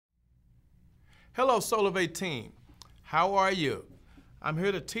Hello, Solavei team. How are you? I'm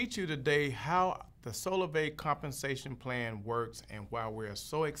here to teach you today how the Solavei compensation plan works and why we're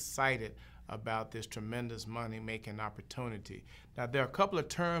so excited about this tremendous money-making opportunity. Now, there are a couple of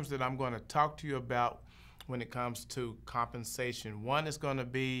terms that I'm going to talk to you about when it comes to compensation. One is going to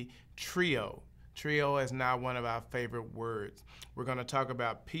be TRIO. TRIO is now one of our favorite words. We're going to talk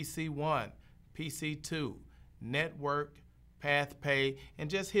about PC1, PC2, network, path pay,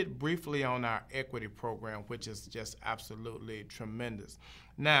 and just hit briefly on our equity program, which is just absolutely tremendous.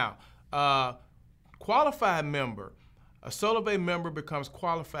 Now, qualified member. A Solavei member becomes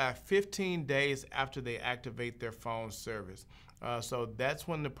qualified 15 days after they activate their phone service. So that's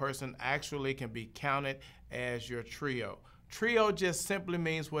when the person actually can be counted as your TRIO. TRIO just simply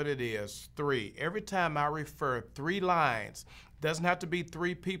means what it is, 3. Every time I refer 3 lines, doesn't have to be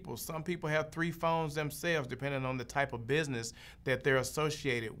 3 people. Some people have 3 phones themselves, depending on the type of business that they're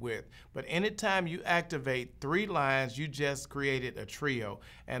associated with. But anytime you activate 3 lines, you just created a TRIO.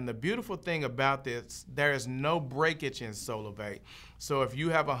 And the beautiful thing about this, there is no breakage in Solavei. So if you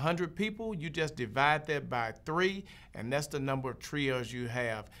have 100 people, you just divide that by 3, and that's the number of TRIOs you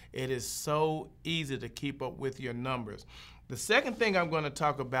have. It is so easy to keep up with your numbers. The second thing I'm going to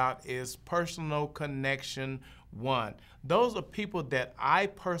talk about is personal connection 1. Those are people that I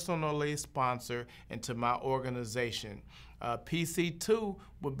personally sponsor into my organization. PC2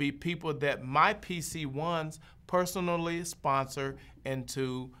 would be people that my PC1s personally sponsor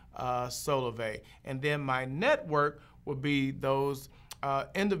into Solavei. And then my network would be those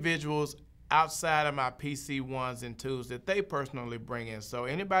individuals outside of my PC1s and 2s that they personally bring in. So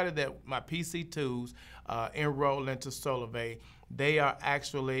anybody that my PC2s enroll into Solavei, they are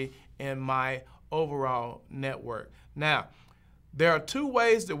actually in my overall network. Now, there are 2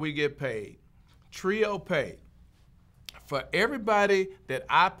 ways that we get paid. TRIO pay. For everybody that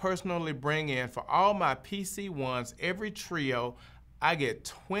I personally bring in, for all my PC1s, every TRIO, I get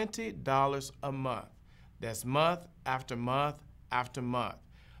 $20 a month. That's month after month after month.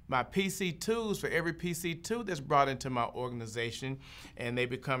 My PC2s, for every PC2 that's brought into my organization and they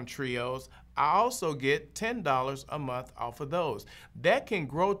become TRIOs, I also get $10 a month off of those. That can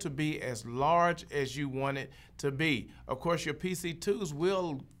grow to be as large as you want it to be. Of course, your PC2s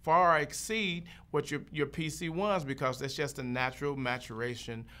will far exceed what your PC1s, because that's just a natural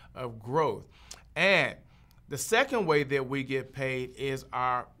maturation of growth. And the second way that we get paid is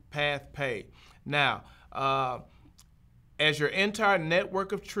our path pay. Now, as your entire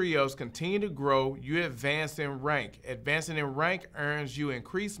network of TRIOs continue to grow, you advance in rank. Advancing in rank earns you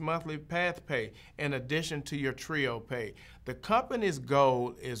increased monthly path pay in addition to your TRIO pay. The company's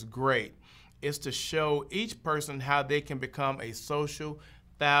goal is great. It's to show each person how they can become a social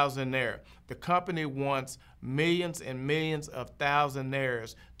thousandaire. The company wants millions and millions of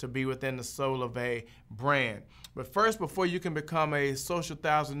thousandaires to be within the Solavei brand. But first, before you can become a social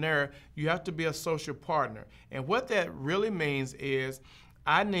thousandaire, you have to be a social partner. And what that really means is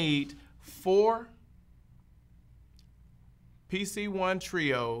I need 4 PC1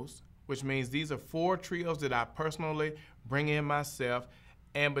 TRIOs, which means these are 4 TRIOs that I personally bring in myself.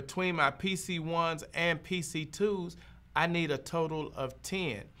 And between my PC1s and PC2s, I need a total of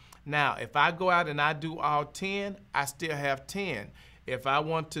 10. Now, if I go out and I do all 10, I still have 10. If I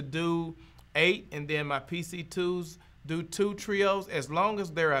want to do 8 and then my PC2s do 2 TRIOs, as long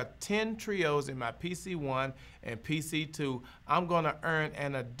as there are 10 TRIOs in my PC1 and PC2, I'm going to earn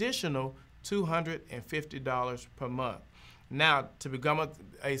an additional $250 per month. Now, to become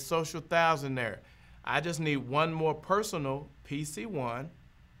a social thousandaire, I just need 1 more personal PC1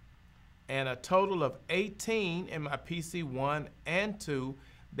 and a total of 18 in my PC1 and 2.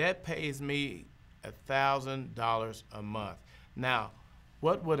 That pays me $1,000 a month. Now,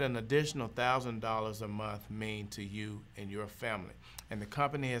 what would an additional $1,000 a month mean to you and your family? And the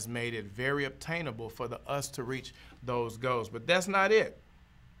company has made it very obtainable for us to reach those goals. But that's not it.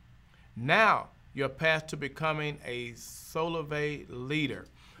 Now, your path to becoming a Solavei leader.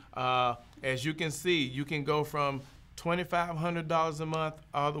 As you can see, you can go from $2,500 a month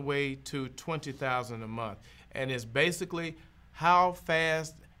all the way to $20,000 a month. And it's basically how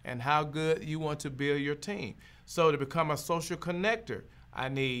fast and how good you want to build your team. So to become a social connector, I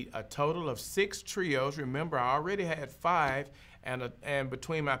need a total of 6 TRIOs. Remember, I already had 5, and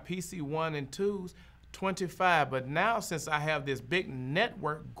between my PC1 and 2s, 25. But now, since I have this big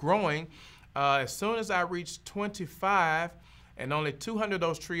network growing, as soon as I reach 25, and only 200 of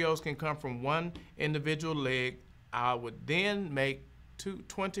those TRIOs can come from 1 individual leg, I would then make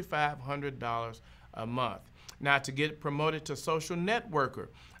 $2,500 a month. Now, to get promoted to social networker,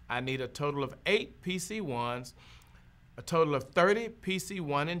 I need a total of 8 PC1s, a total of 30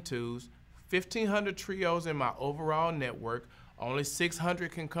 PC1 and 2s, 1,500 trios in my overall network. Only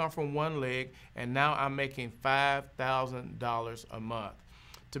 600 can come from one leg, and now I'm making $5,000 a month.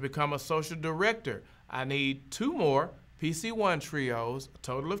 To become a social director, I need 2 more PC1 trios, a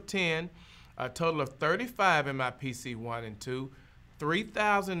total of 10, a total of 35 in my PC1 and 2,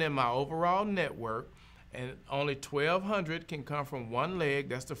 3,000 in my overall network, and only 1,200 can come from one leg.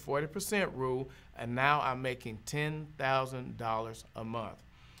 That's the 40% rule, and now I'm making $10,000 a month.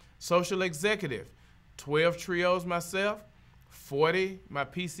 Social executive, 12 trios myself, 40 my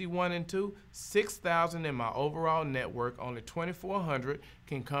PC1 and 2, 6,000 in my overall network, only 2,400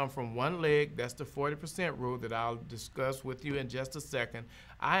 can come from one leg. That's the 40% rule that I'll discuss with you in just a second.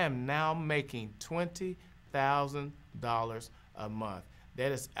 I am now making $20,000 a month.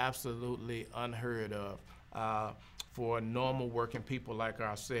 That is absolutely unheard of for normal working people like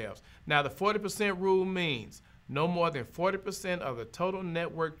ourselves. Now, the 40% rule means no more than 40% of the total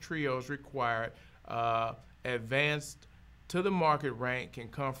network trios required advanced to the market rank can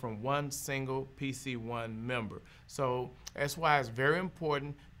come from one single PC1 member. So that's why it's very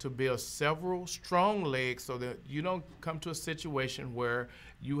important to build several strong legs so that you don't come to a situation where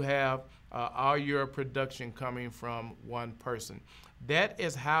you have all your production coming from one person. That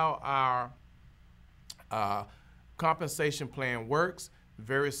is how our compensation plan works.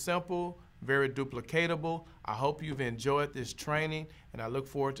 Very simple, very duplicatable. I hope you've enjoyed this training, and I look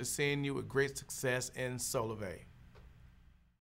forward to seeing you with great success in Solavei.